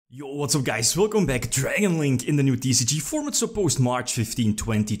Yo, what's up guys, welcome back. Dragon Link in the new TCG format, so post March 15,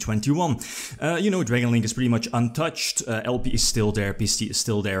 2021. You know, Dragon Link is pretty much untouched, LP is still there, PC is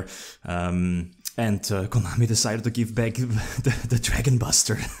still there, and Konami decided to give back the Dragon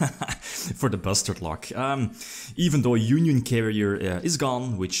Buster for the Buster lock. Even though Union Carrier is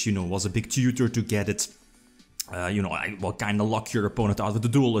gone, which, you know, was a big tutor to get it. You know, I will kind of lock your opponent out of the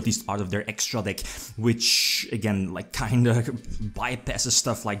duel, at least out of their extra deck, which, again, like, kind of bypasses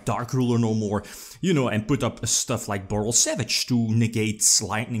stuff like Dark Ruler no more, you know, and put up stuff like Boral Savage to negate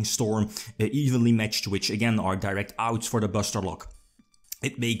Lightning Storm, evenly matched, which, again, are direct outs for the Buster lock.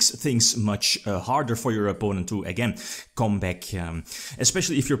 It makes things much harder for your opponent to, again, come back,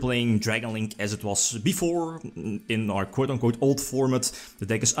 especially if you're playing Dragon Link as it was before, in our quote-unquote old format. The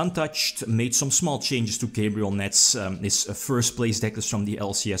deck is untouched, made some small changes to Gabriel Nets, his first place deck is from the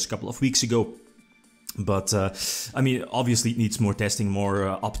LCS a couple of weeks ago. But, I mean, obviously it needs more testing,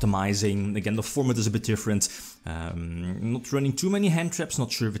 more optimizing. Again, the format is a bit different. Not running too many hand traps,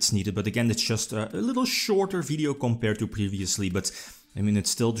 not sure if it's needed, but again, it's just a little shorter video compared to previously, but I mean, it's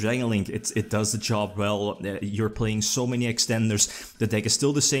still Dragon Link, it does the job well. You're playing so many extenders, the deck is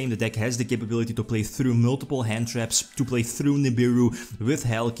still the same, the deck has the capability to play through multiple hand traps, to play through Nibiru with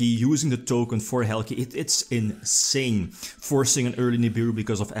Helki, using the token for Helki. It's insane, forcing an early Nibiru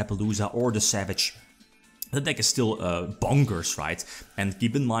because of Appaloosa or the Savage. The deck is still bonkers, right? And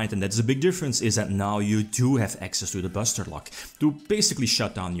keep in mind, and that's a big difference, is that now you do have access to the Buster lock to basically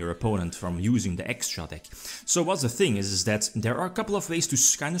shut down your opponent from using the extra deck. So what's the thing is that there are a couple of ways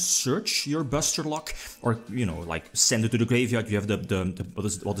to kind of search your Buster lock, or, you know, like send it to the graveyard. You have the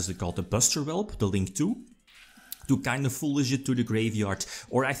what is it called? The Buster Whelp, the Link 2. To kind of foolish it to the graveyard,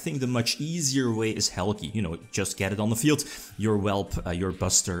 or I think the much easier way is Helki. You know, just get it on the field, your Whelp, your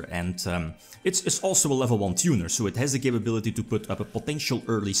Buster, and it's also a level 1 tuner, so it has the capability to put up a potential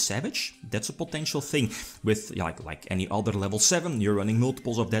early Savage. That's a potential thing. With like any other level 7, you're running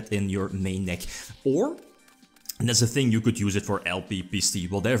multiples of that in your main deck, or and that's the thing, you could use it for LP, PC,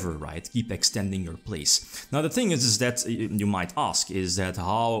 whatever, right? Keep extending your plays. Now the thing is that you might ask, is that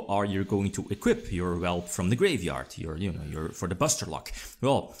how are you going to equip your Whelp from the graveyard, your for the Buster lock?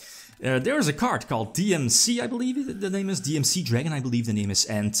 Well, there is a card called DMC, I believe the name is, DMC Dragon, I believe the name is,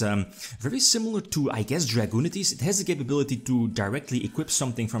 and very similar to, I guess, Dragoonities. It has the capability to directly equip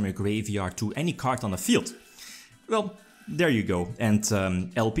something from your graveyard to any card on the field. Well, there you go, and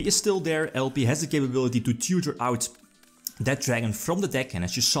LP is still there. LP has the capability to tutor out that dragon from the deck, and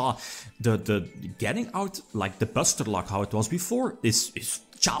as you saw, the getting out like the Buster lock how it was before is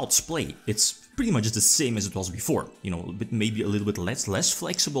child's play. It's pretty much the same as it was before, you know, but maybe a little bit less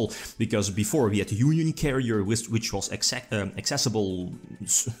flexible, because before we had Union Carrier, which was accessible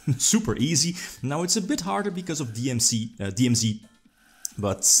super easy. Now it's a bit harder because of DMZ.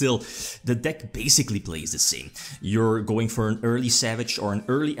 But still, the deck basically plays the same. You're going for an early Savage or an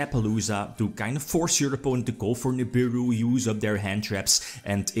early Appaloosa to kind of force your opponent to go for Nibiru, use up their hand traps,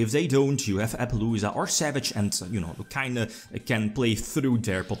 and if they don't, you have Appaloosa or Savage, and, you know, kind of can play through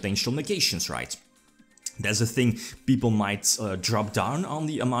their potential negations, right? That's the thing, people might drop down on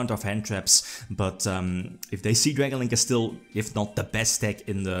the amount of hand traps, but if they see Dragon Link is still, if not the best deck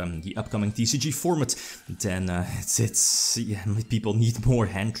in the upcoming TCG format, then yeah, people need more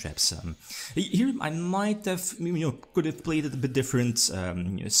hand traps. Here I might have, you know, could have played it a bit different,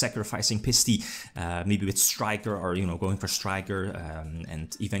 you know, sacrificing Pisty, maybe with Striker, or, you know, going for Striker,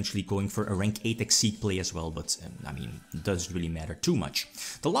 and eventually going for a rank 8 Exceed play as well, but I mean, it doesn't really matter too much.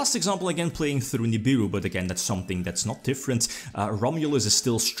 The last example, again, playing through Nibiru, but again, that's something that's not different. Romulus is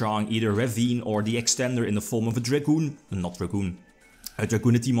still strong, either Ravine or the extender in the form of a Dragoon, not Dragoon, a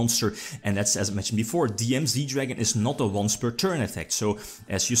Dragoonity monster, and that's, as I mentioned before, DMZ Dragon is not a once per turn effect, so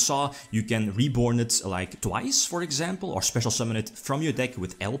as you saw, you can reborn it like twice, for example, or special summon it from your deck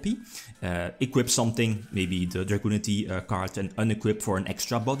with LP, equip something, maybe the Dragoonity card, and unequip for an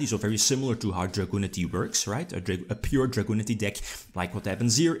extra body, so very similar to how Dragoonity works, right? A pure Dragoonity deck, like what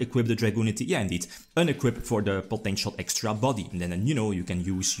happens here, equip the Dragoonity, yeah indeed, unequip for the potential extra body, and then, you know, you can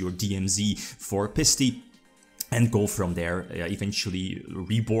use your DMZ for Pisty, and go from there, eventually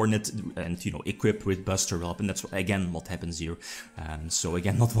reborn it, and, you know, equip with Buster Whelp, and that's again what happens here. So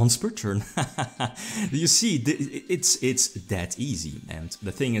again, not once per turn. You see, it's that easy. And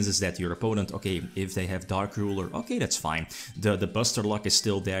the thing is that your opponent, okay, if they have Dark Ruler, okay, that's fine. The Buster lock is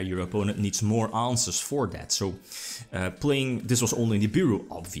still there. Your opponent needs more answers for that. So playing this was only Nibiru,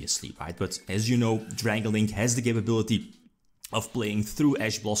 obviously, right? But as you know, Dragon Link has the capability of playing through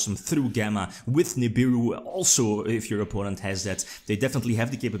Ash Blossom, through Gamma, with Nibiru. Also, if your opponent has that, they definitely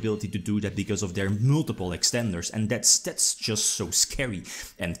have the capability to do that because of their multiple extenders, and that's just so scary.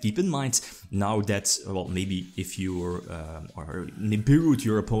 And keep in mind, now that, well, maybe if you are Nibiru'd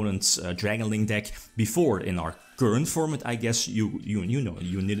your opponent's Dragon Link deck before in our current format, I guess you know,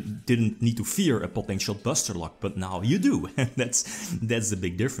 you didn't need to fear a potential Buster Lock, but now you do. that's the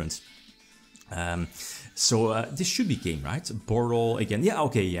big difference. So this should be game, right? Borrel again. Yeah,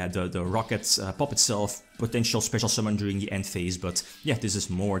 okay, yeah, the Rocket pop itself, potential special summon during the end phase, but yeah, this is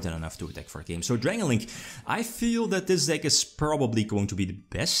more than enough to attack for a game. So Dragon Link, I feel that this deck is probably going to be the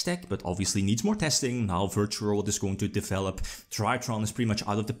best deck, but obviously needs more testing. How Virtual World is going to develop. Tritron is pretty much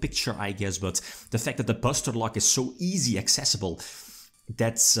out of the picture, I guess, but the fact that the Buster Lock is so easy accessible,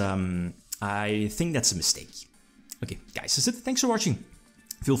 that's, I think that's a mistake. Okay, guys, that's it. Thanks for watching.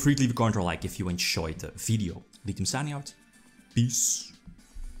 Feel free to leave a comment or like if you enjoyed the video. Lithium signing out. Peace.